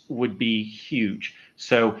basis, would be huge.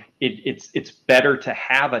 So it's better to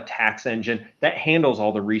have a tax engine that handles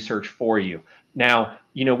all the research for you. Now,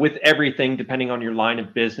 with everything, depending on your line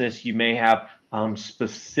of business, you may have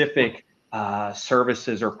specific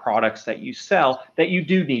services or products that you sell that you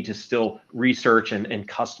do need to still research and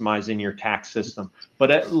customize in your tax system.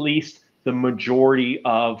 But at least the majority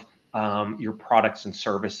of your products and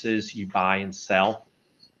services you buy and sell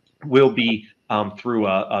will be through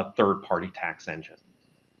a third-party tax engine.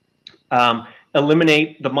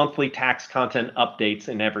 Eliminate the monthly tax content updates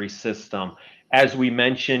in every system. As we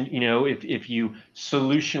mentioned, if you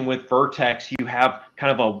solution with Vertex, you have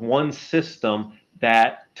kind of a one system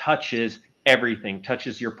that touches everything,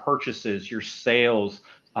 touches your purchases, your sales,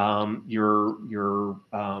 your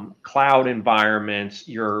cloud environments,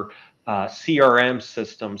 your CRM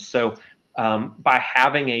systems. So by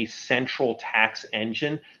having a central tax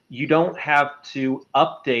engine, you don't have to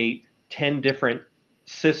update 10 different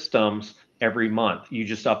systems every month. You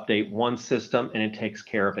just update one system and it takes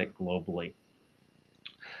care of it globally.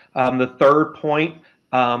 The third point,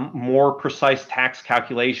 more precise tax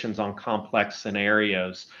calculations on complex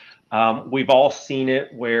scenarios. We've all seen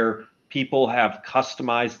it where people have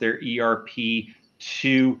customized their ERP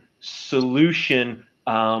to solution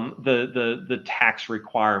the tax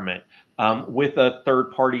requirement. With a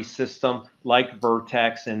third-party system like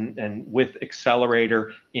Vertex and with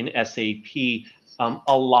Accelerator in SAP,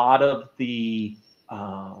 a lot of the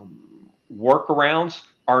workarounds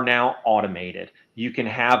are now automated. You can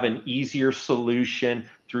have an easier solution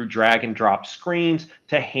through drag and drop screens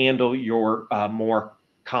to handle your more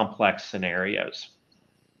complex scenarios.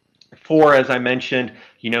 4, as I mentioned,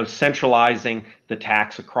 centralizing the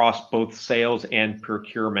tax across both sales and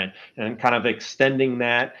procurement and kind of extending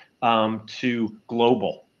that to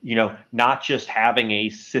global, not just having a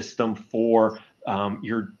system for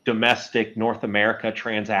your domestic North America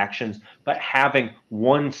transactions, but having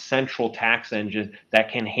one central tax engine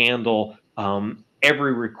that can handle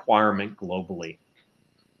every requirement globally.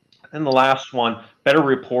 And the last one, better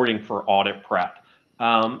reporting for audit prep.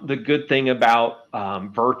 The good thing about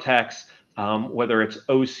Vertex, whether it's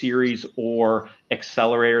O Series or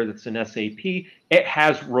Accelerator that's in SAP, it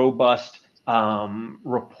has robust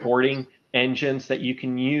reporting engines that you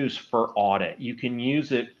can use for audit. You can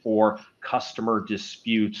use it for customer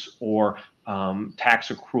disputes or tax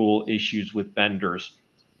accrual issues with vendors.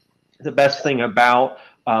 The best thing about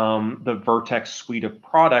the Vertex suite of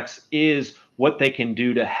products is what they can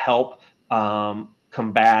do to help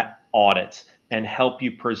combat audits and help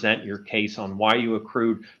you present your case on why you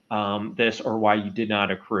accrued this or why you did not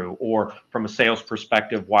accrue, or from a sales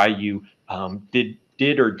perspective, why you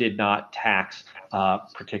did or did not tax a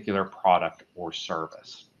particular product or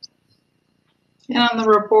service. And on the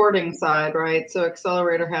reporting side, right? So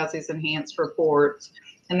Accelerator has these enhanced reports,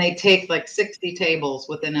 and they take like 60 tables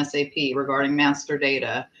within SAP regarding master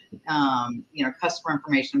data, customer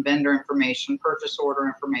information, vendor information, purchase order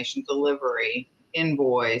information, delivery,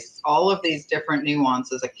 invoice, all of these different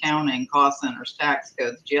nuances, accounting, cost centers, tax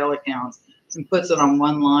codes, GL accounts, and puts it on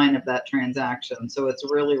one line of that transaction. So it's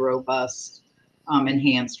really robust,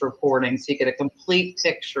 enhanced reporting. So you get a complete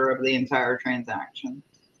picture of the entire transaction.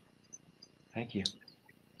 Thank you.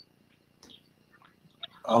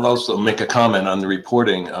 I'll also make a comment on the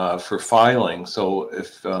reporting for filing. So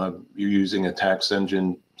if you're using a tax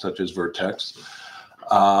engine such as Vertex,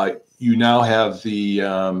 you now have the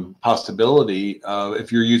possibility of,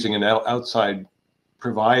 if you're using an outside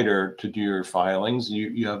provider to do your filings,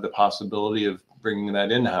 you have the possibility of bringing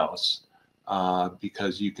that in-house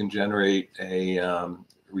because you can generate a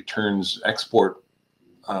returns export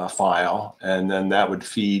file, and then that would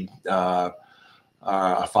feed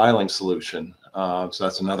a filing solution. So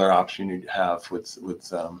that's another option you have with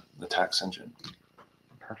the tax engine.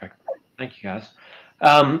 Perfect. Thank you, guys.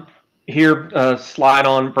 Here, slide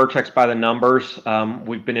on Vertex by the numbers.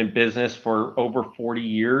 We've been in business for over 40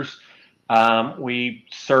 years. We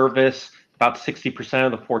service about 60%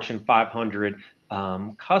 of the Fortune 500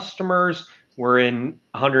 customers. We're in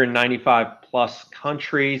 195 plus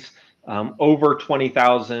countries, over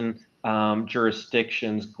 20,000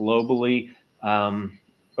 jurisdictions globally,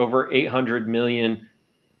 over 800 million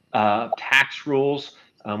tax rules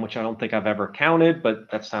which I don't think I've ever counted, but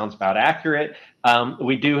that sounds about accurate.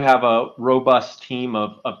 We do have a robust team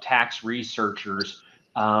of tax researchers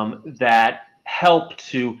that help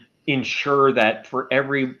to ensure that for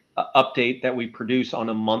every update that we produce on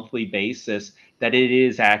a monthly basis, that it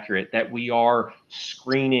is accurate, that we are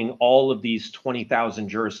screening all of these 20,000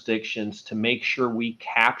 jurisdictions to make sure we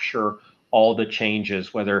capture all the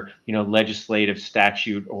changes, whether legislative,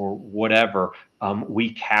 statute, or whatever.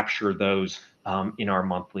 We capture those in our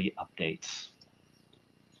monthly updates.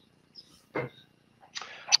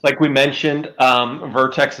 Like we mentioned,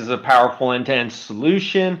 Vertex is a powerful end-to-end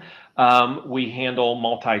solution. We handle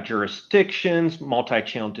multi-jurisdictions,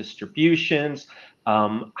 multi-channel distributions,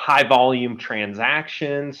 high volume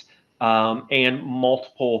transactions, and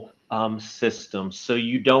multiple systems. So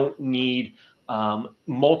you don't need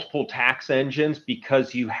multiple tax engines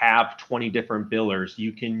because you have 20 different billers.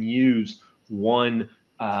 You can use one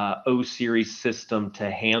O-Series system to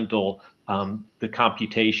handle the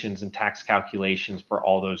computations and tax calculations for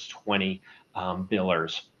all those 20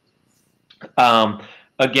 billers.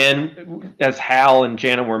 Again, as Hal and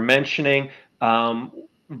Jana were mentioning,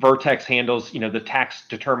 Vertex handles the tax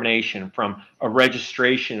determination from a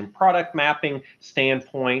registration and product mapping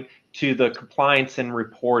standpoint to the compliance and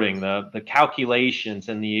reporting, the calculations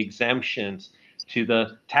and the exemptions, to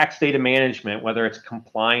the tax data management, whether it's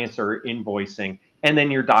compliance or invoicing, and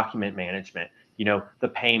then your document management,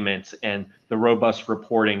 the payments and the robust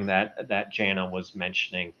reporting that Jana was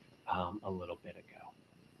mentioning a little bit ago.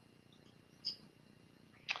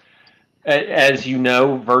 As you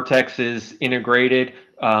know, Vertex is integrated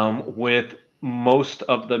with most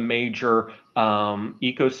of the major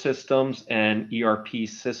ecosystems and ERP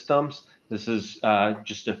systems. This is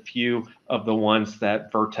just a few of the ones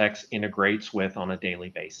that Vertex integrates with on a daily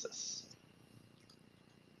basis.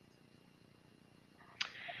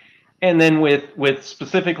 And then with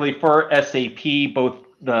specifically for SAP, both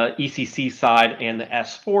the ECC side and the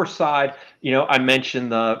S4 side, I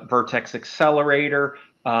mentioned the Vertex Accelerator.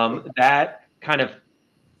 That kind of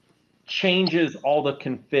changes all the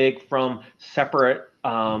config from separate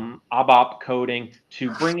ABAP coding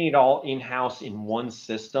to bringing it all in-house in one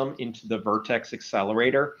system into the Vertex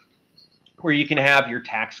Accelerator, where you can have your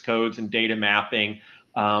tax codes and data mapping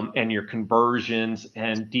and your conversions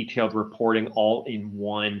and detailed reporting all in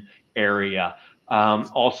one area.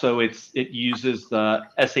 Also, it uses the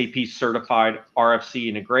SAP certified RFC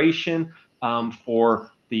integration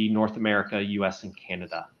for the North America, US, and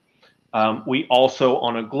Canada. We also,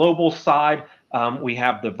 on a global side, we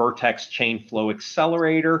have the Vertex Chain Flow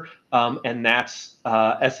Accelerator, and that's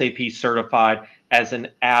SAP certified as an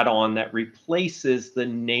add-on that replaces the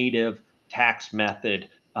native tax method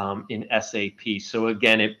in SAP. So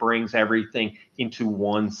again, it brings everything into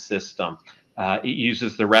one system. It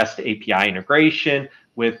uses the REST API integration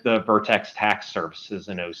with the Vertex Tax Services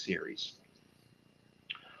and O-Series.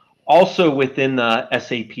 Also within the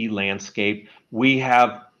SAP landscape, we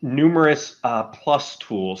have numerous plus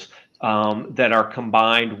tools that are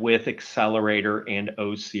combined with Accelerator and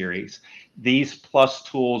O-Series. These plus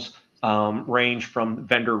tools range from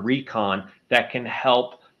vendor recon that can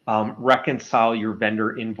help reconcile your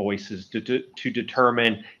vendor invoices to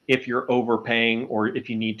determine if you're overpaying or if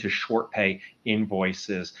you need to short pay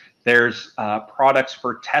invoices. There's products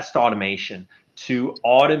for test automation to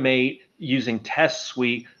automate using Test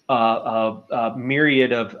Suite a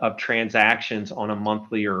myriad of transactions on a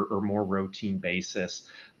monthly or more routine basis.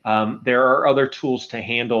 There are other tools to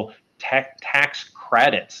handle tax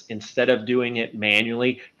credits. Instead of doing it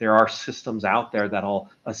manually, there are systems out there that'll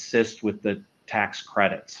assist with the tax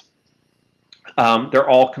credits. They're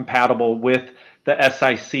all compatible with the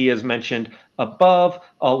SIC as mentioned above,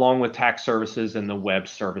 along with tax services and the web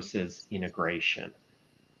services integration.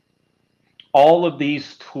 All of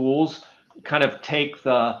these tools kind of take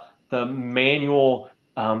the manual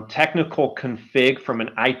technical config from an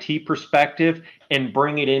IT perspective and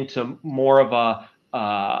bring it into more of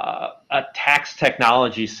a tax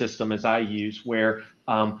technology system, as I use, where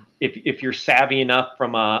if you're savvy enough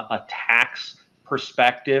from a tax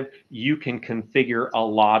perspective, you can configure a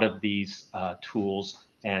lot of these tools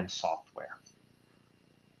and software.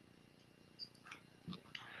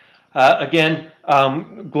 Again,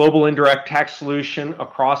 global indirect tax solution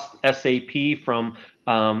across SAP, from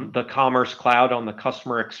the Commerce Cloud on the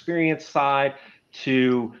customer experience side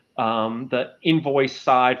to the invoice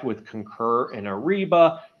side with Concur and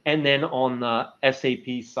Ariba, and then on the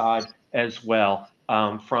SAP side as well,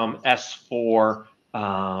 from S4,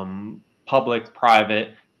 public,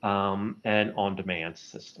 private, and on-demand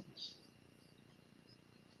systems.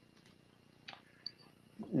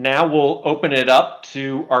 Now we'll open it up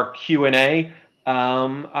to our Q&A.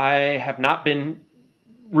 I have not been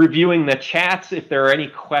reviewing the chats if there are any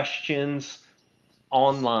questions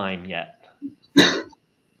online yet.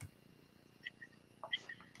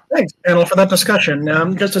 Thanks, panel, for that discussion.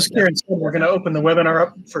 Just as Kieran said, we're going to open the webinar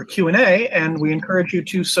up for Q&A, and we encourage you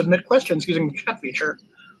to submit questions using the chat feature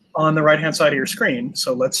on the right-hand side of your screen.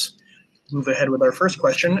 So let's move ahead with our first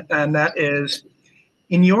question, and that is,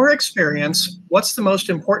 in your experience, what's the most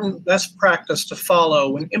important best practice to follow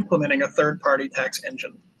when implementing a third-party tax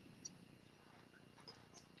engine?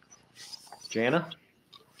 Jana?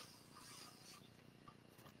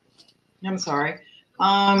 I'm sorry.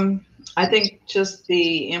 I think just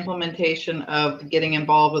the implementation of getting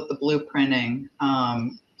involved with the blueprinting,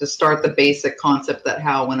 to start the basic concept that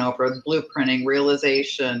Hal went over, the blueprinting,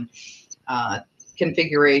 realization,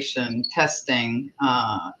 configuration, testing,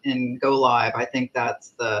 and go live. I think that's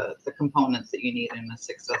the components that you need in a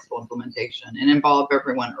successful implementation, and involve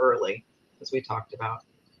everyone early, as we talked about.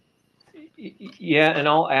 Yeah, and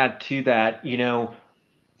I'll add to that, you know,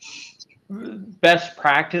 best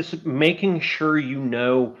practice, making sure you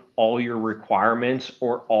know all your requirements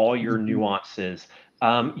or all your nuances.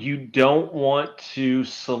 You don't want to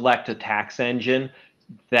select a tax engine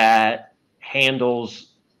that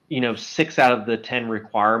handles, you know, 6 out of the 10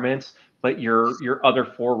 requirements, but your other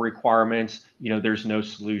 4 requirements, you know, there's no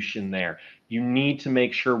solution there. You need to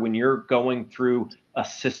make sure when you're going through a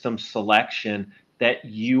system selection that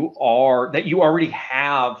you already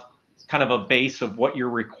have kind of a base of what your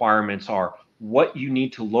requirements are, what you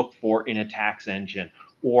need to look for in a tax engine,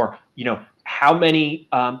 or, you know, how many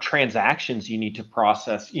transactions you need to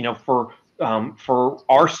process. You know, for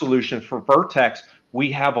our solution for Vertex,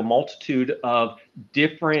 we have a multitude of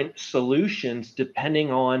different solutions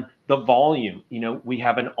depending on the volume. You know, we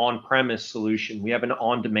have an on-premise solution, we have an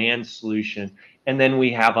on-demand solution, and then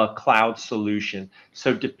we have a cloud solution.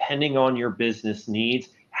 So depending on your business needs,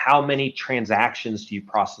 how many transactions do you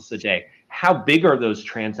process a day? How big are those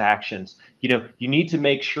transactions? You know, you need to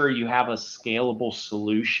make sure you have a scalable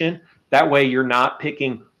solution. That way you're not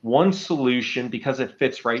picking one solution because it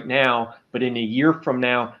fits right now, but in a year from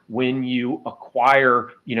now, when you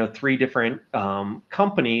acquire, you know, 3 different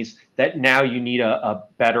companies, that now you need a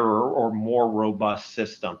better or more robust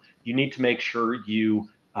system. You need to make sure you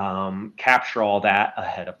capture all that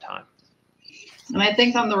ahead of time. And I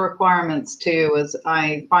think on the requirements too, is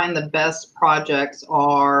I find the best projects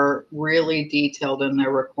are really detailed in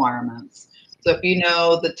their requirements. So if you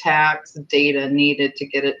know the tax data needed to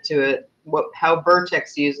get it to it, how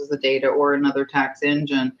Vertex uses the data or another tax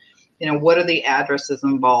engine, you know, what are the addresses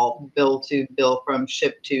involved, bill to, bill from,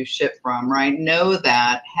 ship to, ship from, right? Know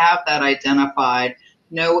that, have that identified,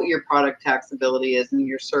 know what your product taxability is in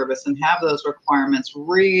your service, and have those requirements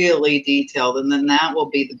really detailed, and then that will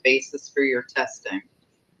be the basis for your testing,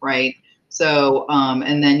 right? So,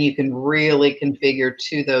 and then you can really configure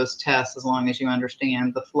to those tests as long as you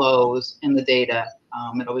understand the flows and the data,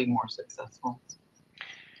 it'll be more successful.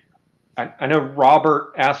 I know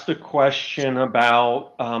Robert asked a question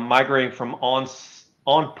about migrating from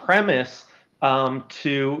on-premise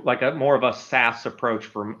to like a more of a SaaS approach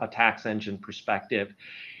from a tax engine perspective.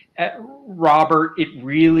 Robert, it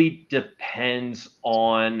really depends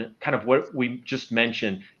on kind of what we just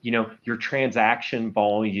mentioned, you know, your transaction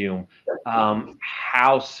volume,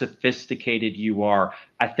 how sophisticated you are.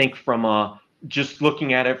 I think from just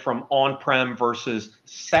looking at it from on-prem versus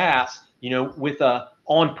SaaS, you know, with a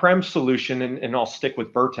on-prem solution, and I'll stick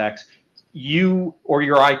with Vertex, you or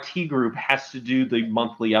your IT group has to do the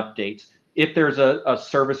monthly updates. If there's a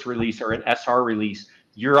service release or an SR release,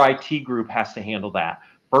 your IT group has to handle that.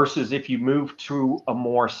 Versus if you move to a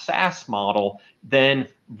more SaaS model, then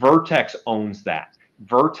Vertex owns that.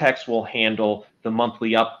 Vertex will handle the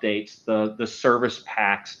monthly updates, the service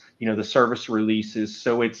packs, you know, the service releases.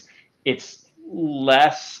 So it's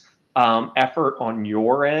less effort on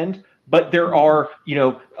your end, but there are, you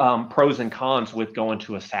know, pros and cons with going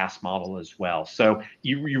to a SaaS model as well. So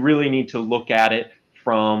you really need to look at it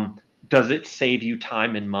from, does it save you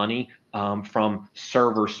time and money, from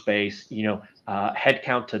server space, you know,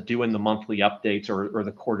 headcount to doing the monthly updates or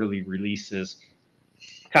the quarterly releases.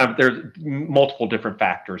 Kind of, there's multiple different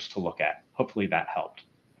factors to look at. Hopefully that helped.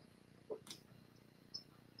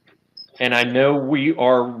 And I know we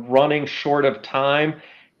are running short of time.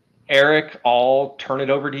 Eric, I'll turn it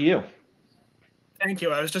over to you. Thank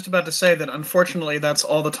you. I was just about to say that unfortunately that's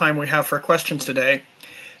all the time we have for questions today.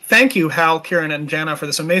 Thank you, Hal, Kieran, and Jana, for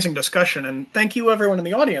this amazing discussion, and thank you everyone in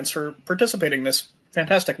the audience for participating in this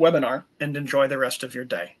fantastic webinar, and enjoy the rest of your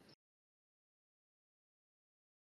day.